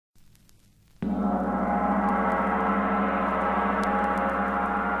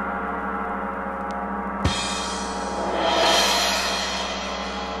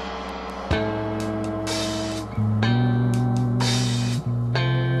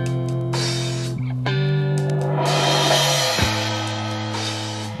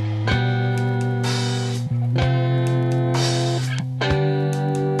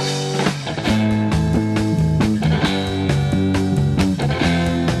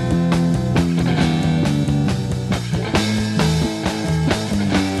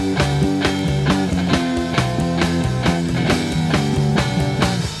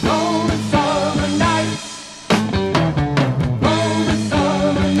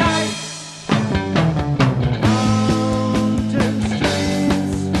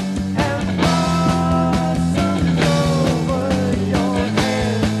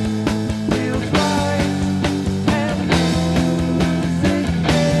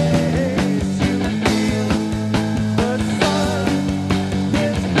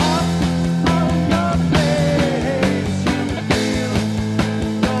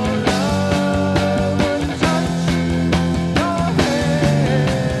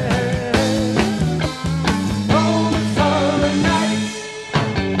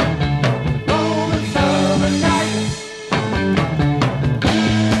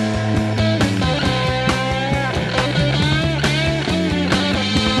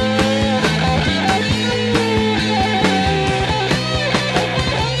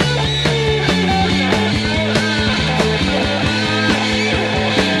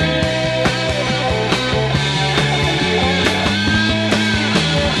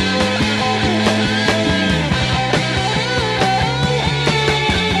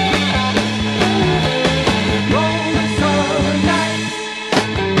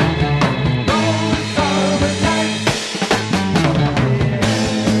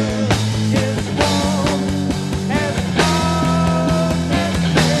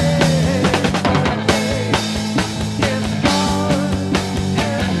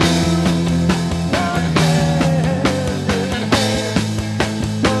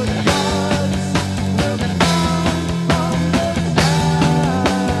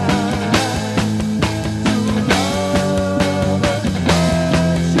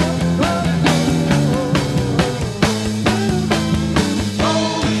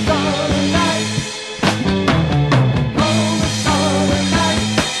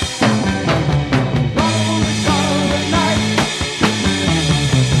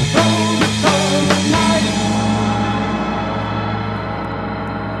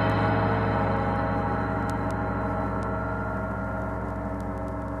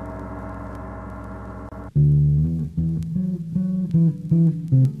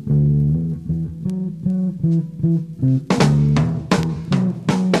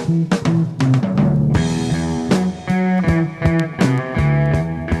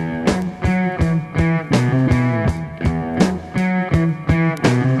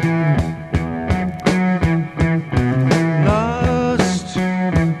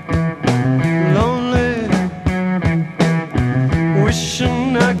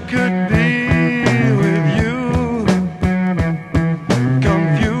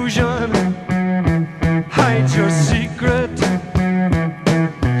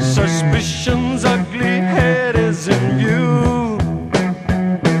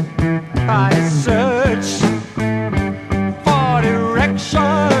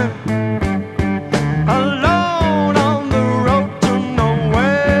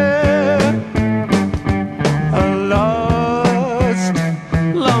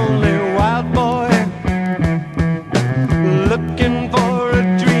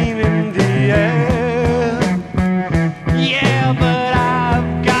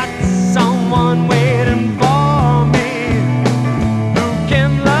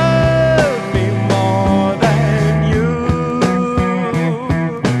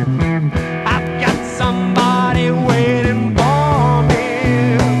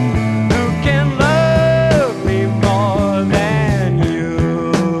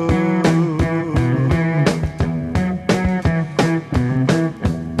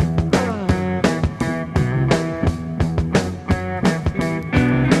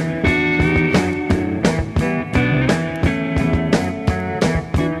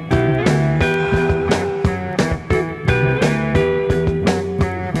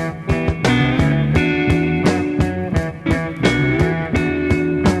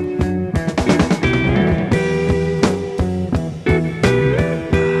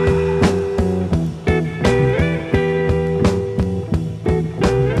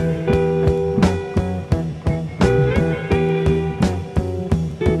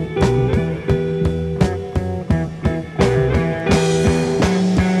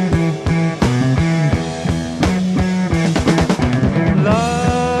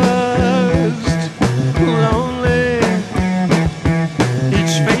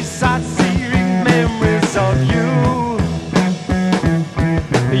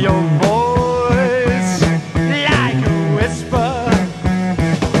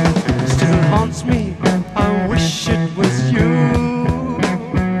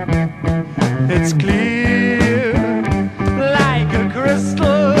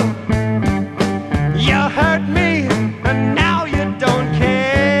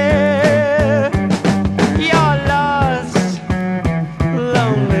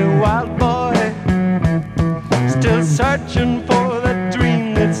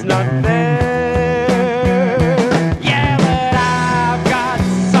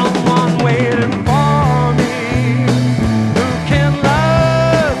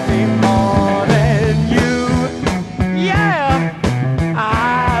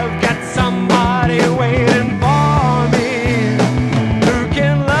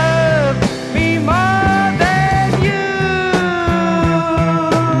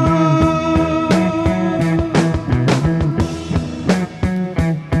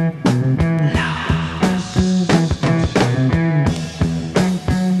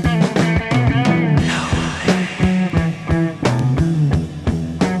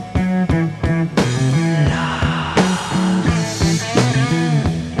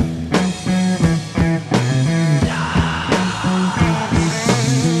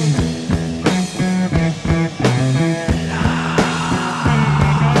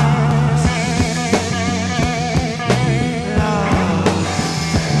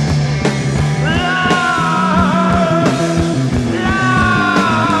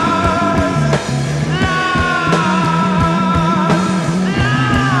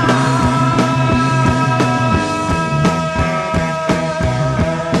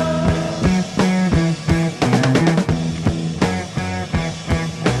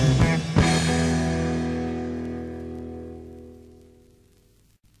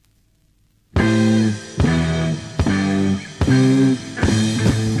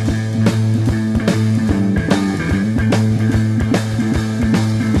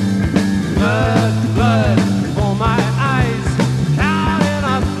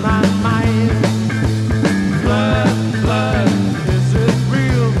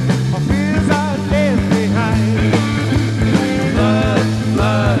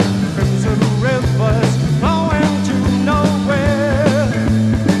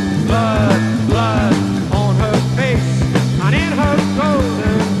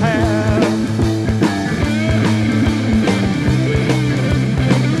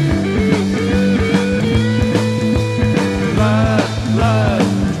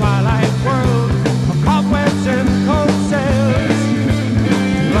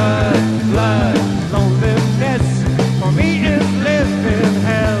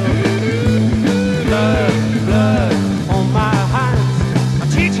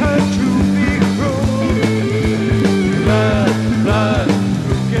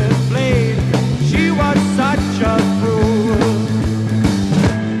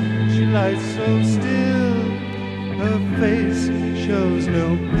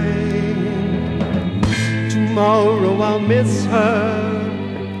no pain. Tomorrow I'll miss her,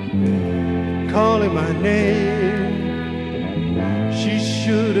 calling my name. She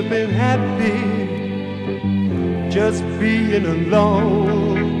should have been happy just being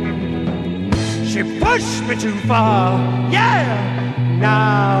alone. She pushed me too far, yeah.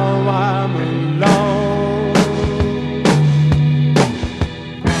 Now I'm alone.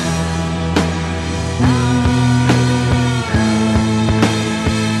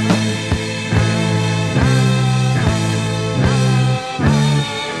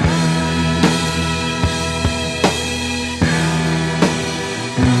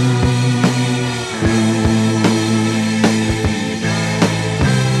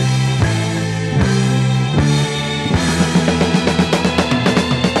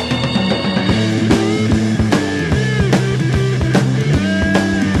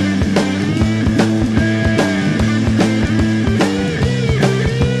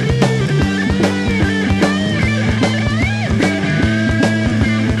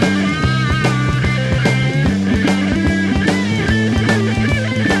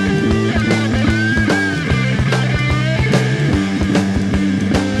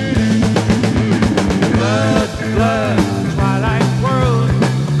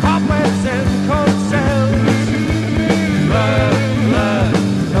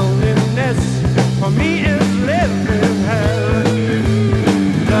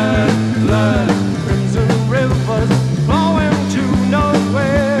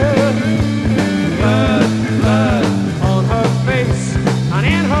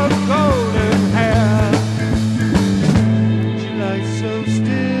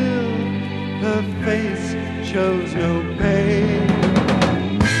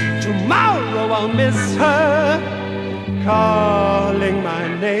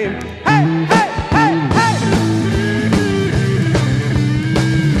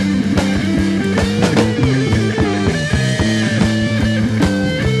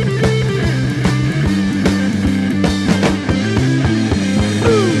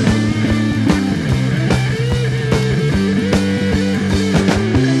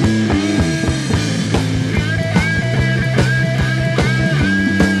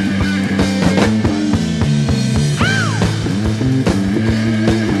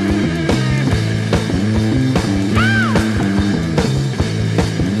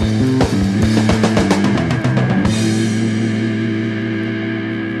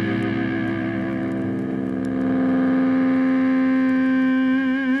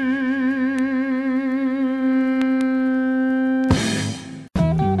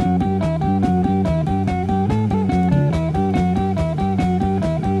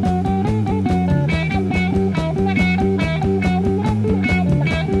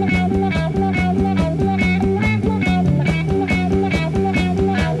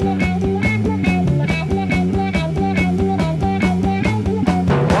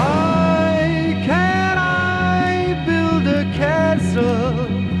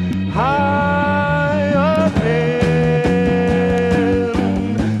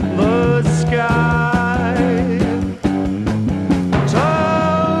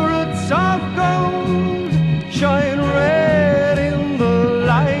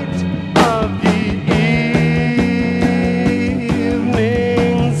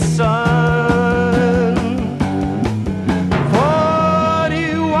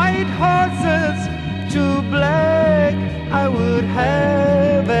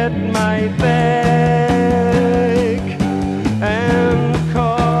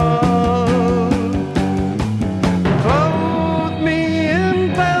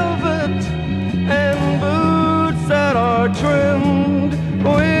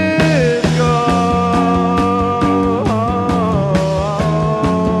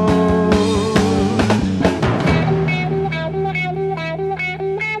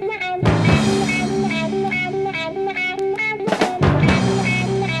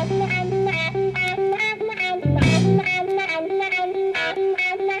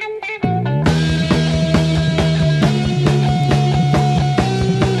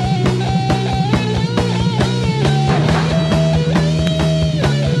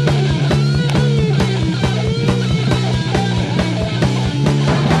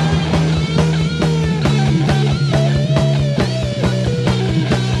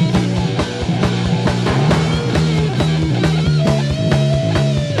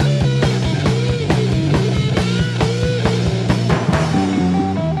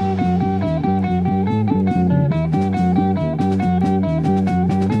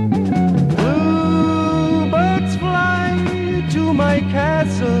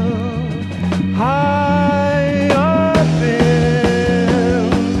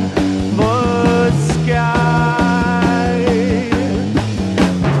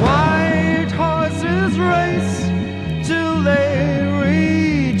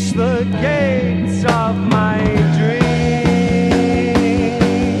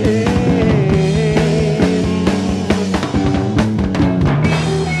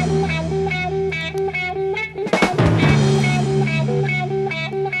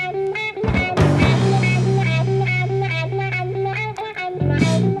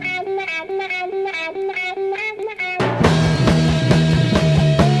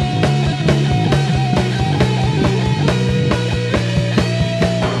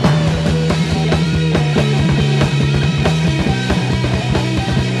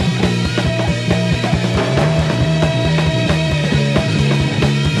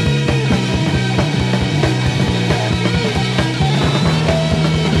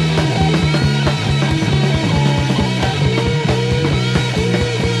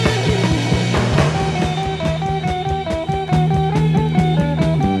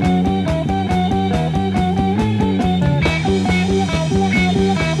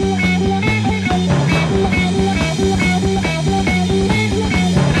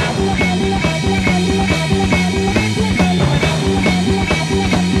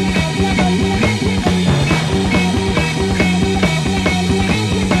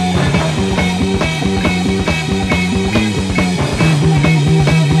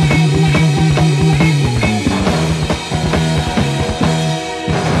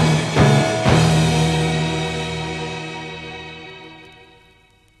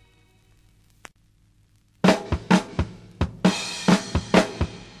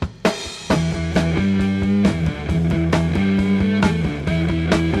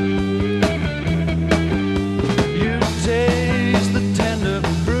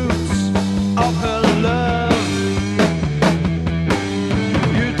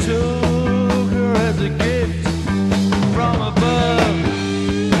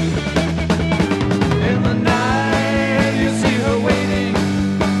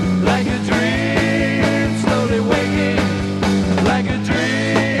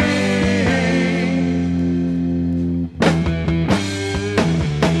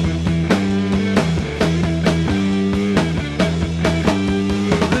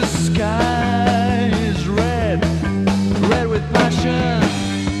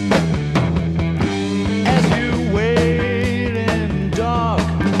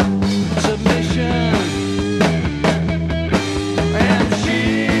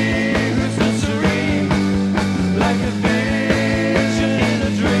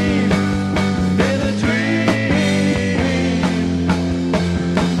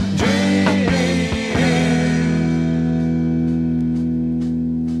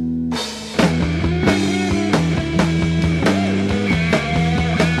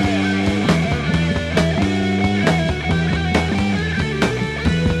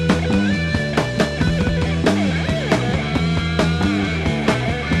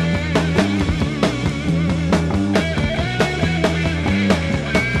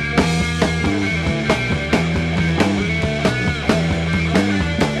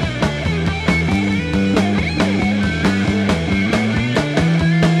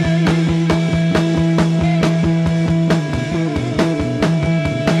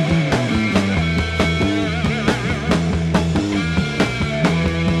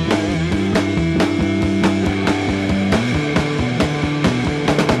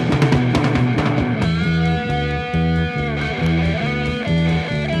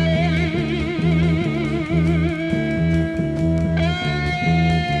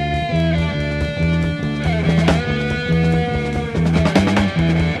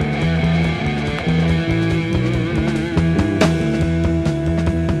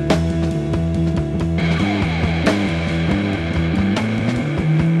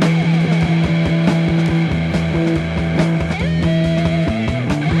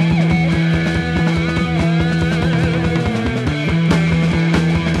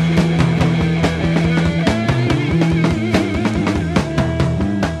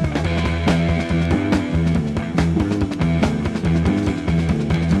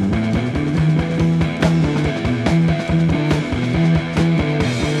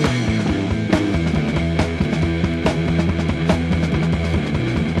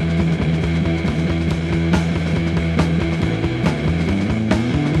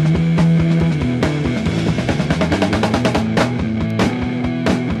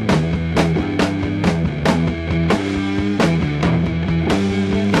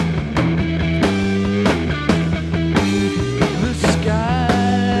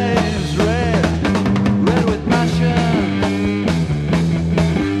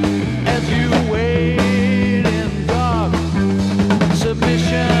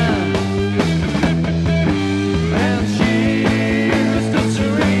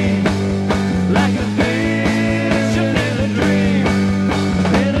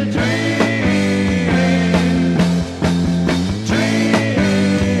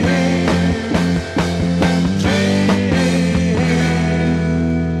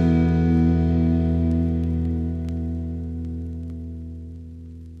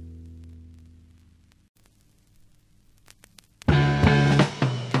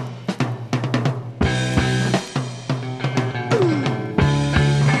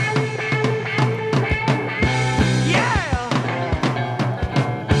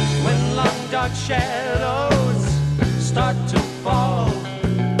 shadows start to fall,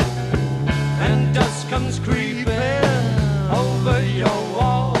 and dust comes creeping over your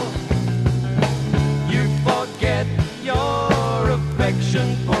wall. You forget your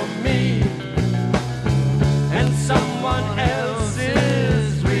affection for me and someone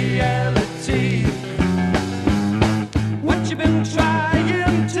else's reality. What you been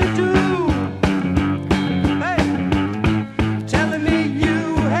trying to do? Hey, telling me you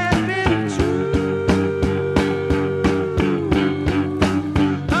have been true.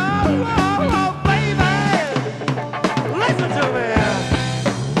 Oh, oh, oh, baby, listen to me.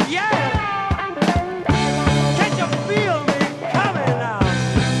 Yeah, can't you feel me coming now?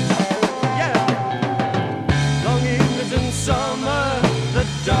 Yeah, long evenings in summer, the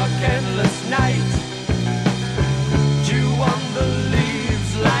dark endless night. Dew on the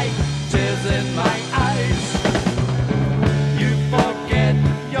leaves like tears in my eyes. You forget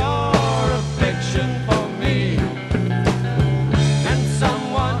your affection for me and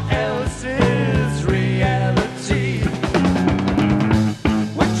someone else's reality.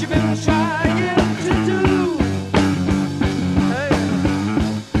 What you been trying to do? Hey,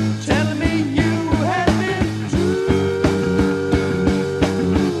 telling me you have been true.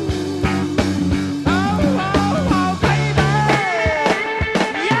 Oh, oh, oh, baby,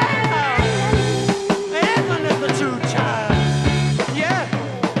 yeah, isn't it the truth, child? Yeah,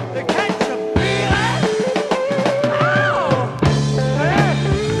 can't you feel it? Oh, yeah.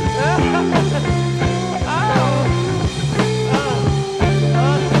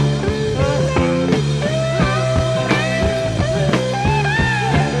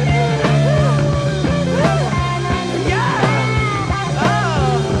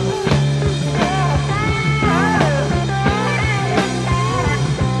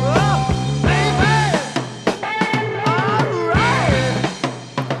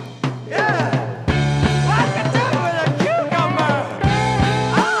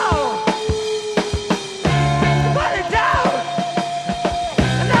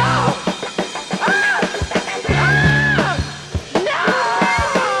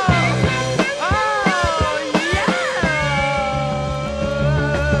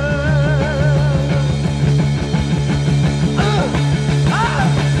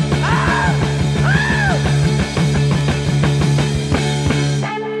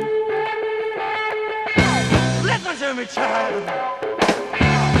 Listen to me, child.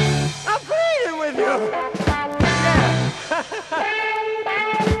 I'm pleading with you. Yeah.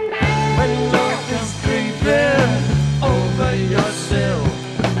 When love is creeping over your sill,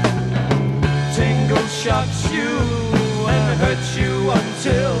 Tingle shocks you and hurts you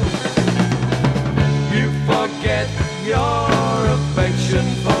until you forget your affection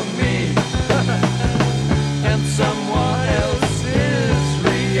for me and someone else's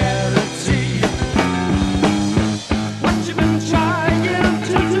reality. What you been trying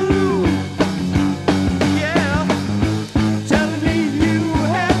to do? Yeah, telling me you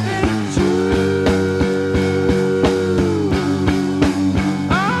have been true.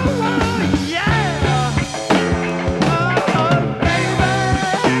 Oh, yeah. Oh, baby,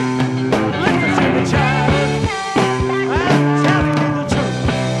 listen to me, child. I'm telling you the truth.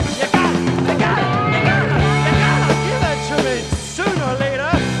 You gotta give it to me sooner or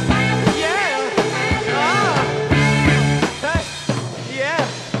later. Yeah. Hey, yeah.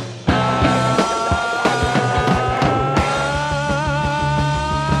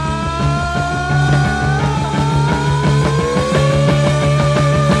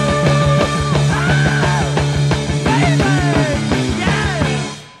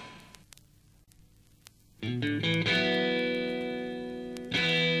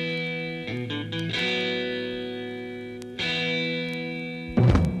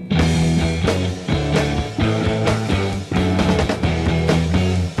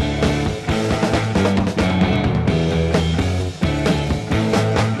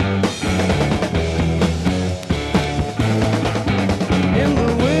 In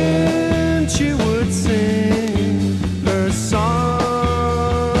the wind she would sing her song,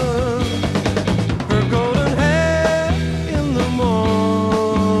 her golden hair in the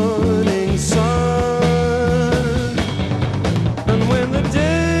morning sun. And when the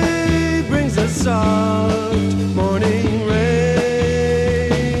day brings a soft morning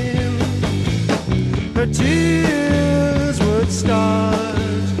rain, her tears would start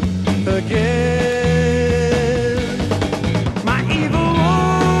again. My evil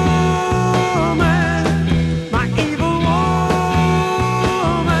woman, my evil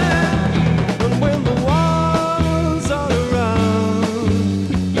woman. And when the walls are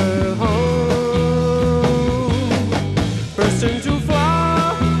around her home burst into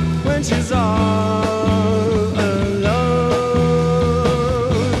fire when when she's all alone.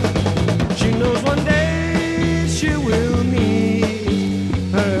 She knows one day she will meet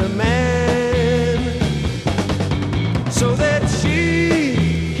her man, so that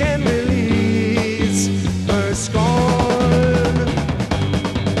she can release her scorn.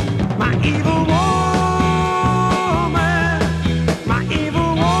 My evil woman, my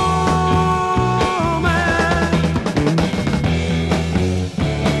evil woman.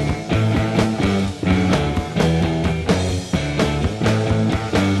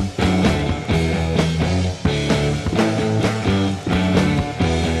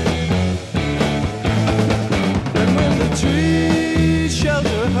 And when the trees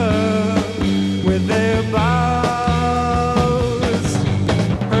shelter her with their boughs,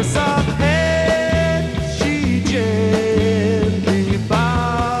 her soft head she gently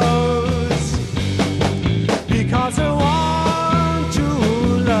bows, because her one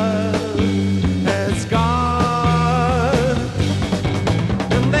true love has gone.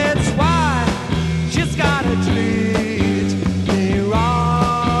 And that's why she's gotta treat me wrong.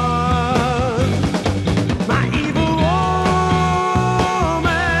 My evil woman,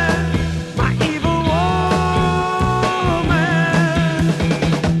 my evil woman.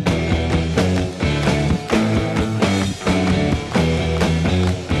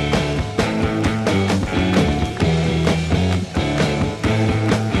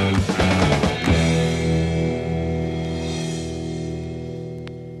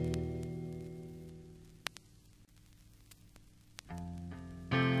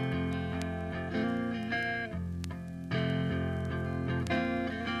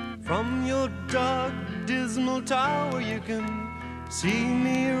 From your dark, dismal tower, you can see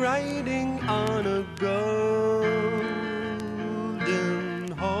me riding on a golden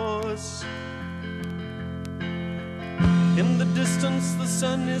horse. In the distance, the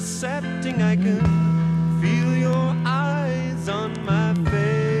sun is setting. I can feel your eyes on my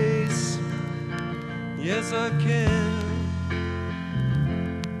face. Yes, I can.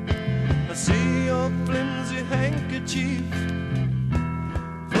 I see your flimsy handkerchief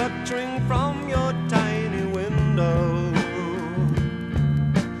fluttering from your tiny window.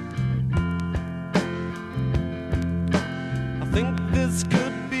 I think this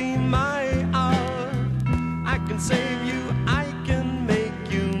could be my hour. I can save you, I can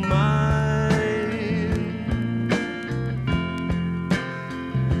make you mine.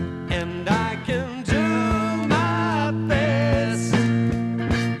 And I can do my best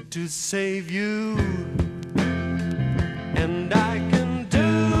to save you. And I can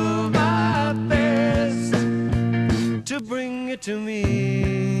do my best to bring it to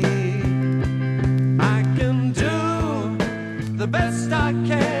me. I can do the best I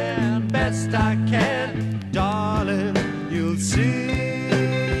can, darling, you'll see.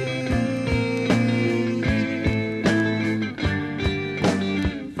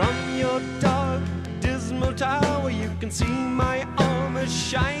 From your dark, dismal tower, you can see my armor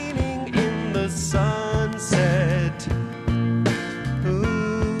shining in the sunset.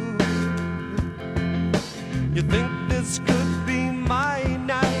 Ooh. You think this could be my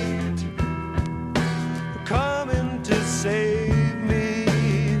night, coming to save me?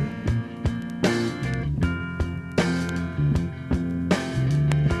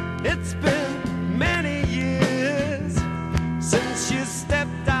 It's been many years since you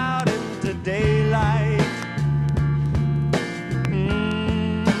stepped out into daylight.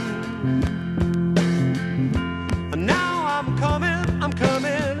 And now I'm coming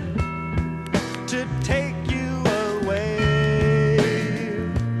to take you away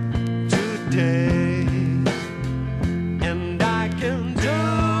today. And I can do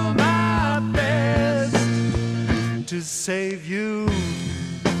my best to save you.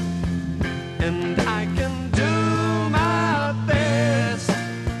 And I can do my best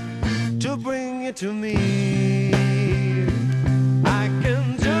to bring it to me. I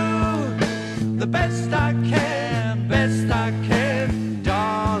can do the best I can,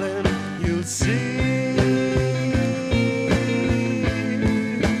 darling, you'll see.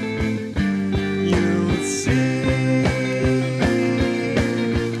 You'll see.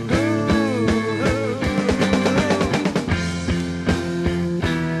 Ooh.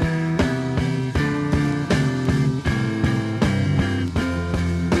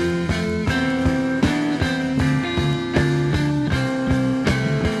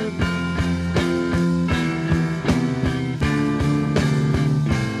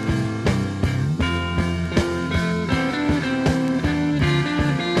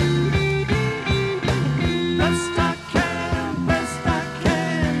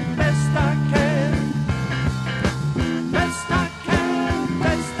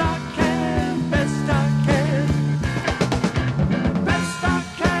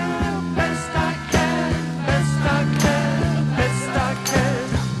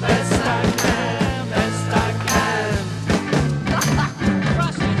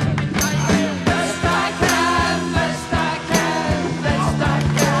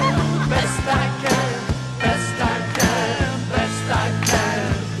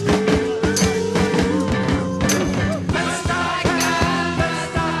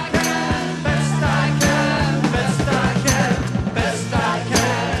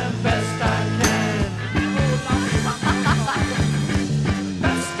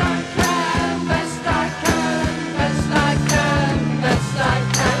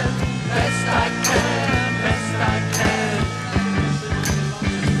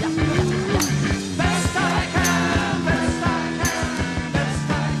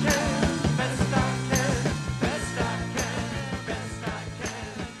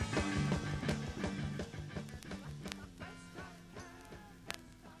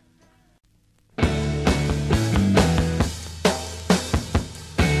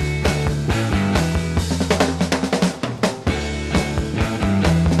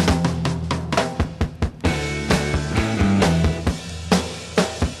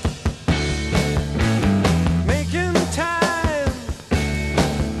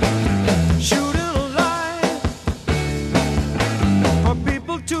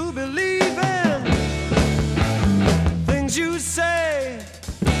 to believe in things you say.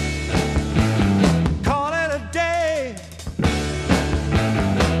 Call it a day.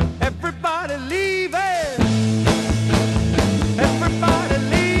 Everybody leaving. Everybody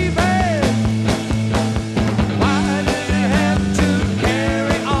leaving. Why do you have to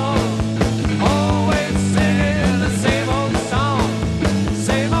carry on? Always singing the same old song.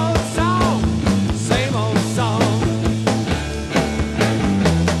 Same old song. Same old song.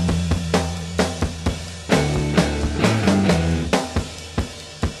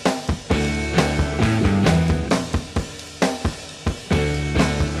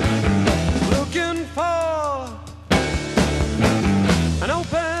 Looking for an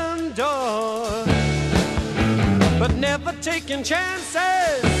open door, but never taking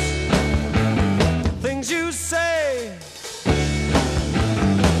chances. Things you say,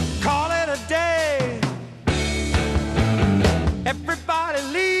 call it a day. Everybody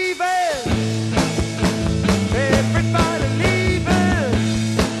leaving. Everybody leaving.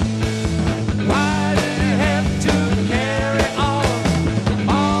 Why do you have to carry on?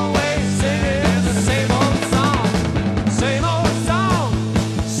 Always singing the same old song. Same old song.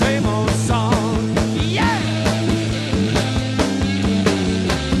 Same old song. Yeah!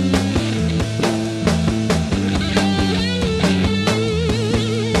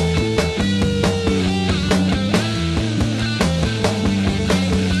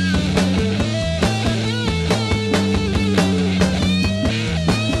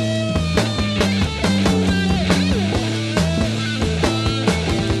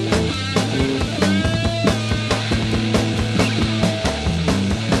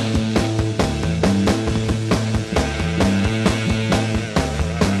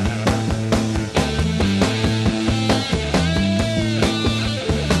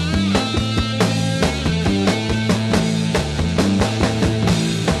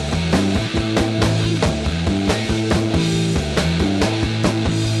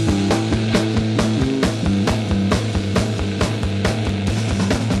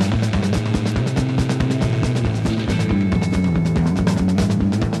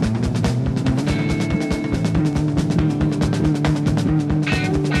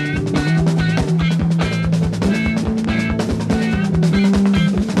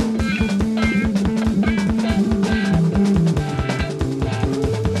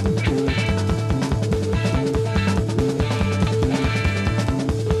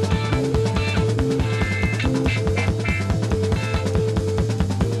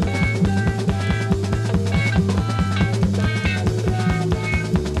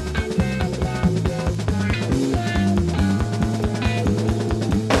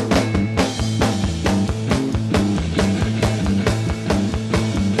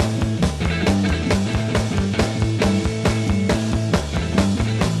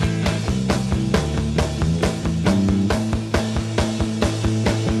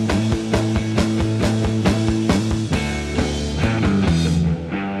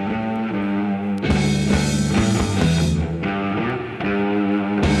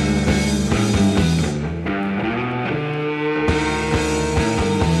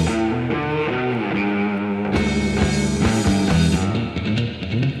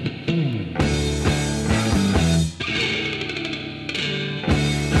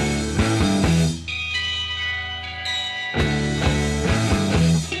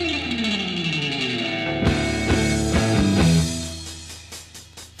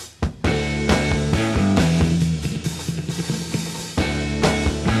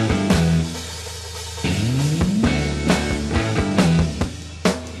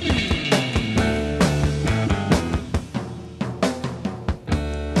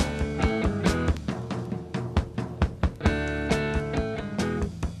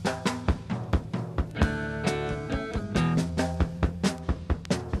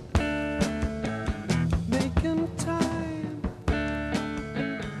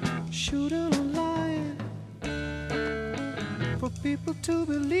 People to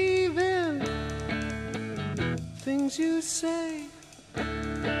believe in things you say.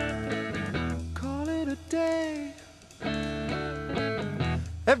 Call it a day.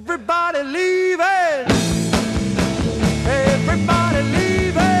 Everybody leaving. Everybody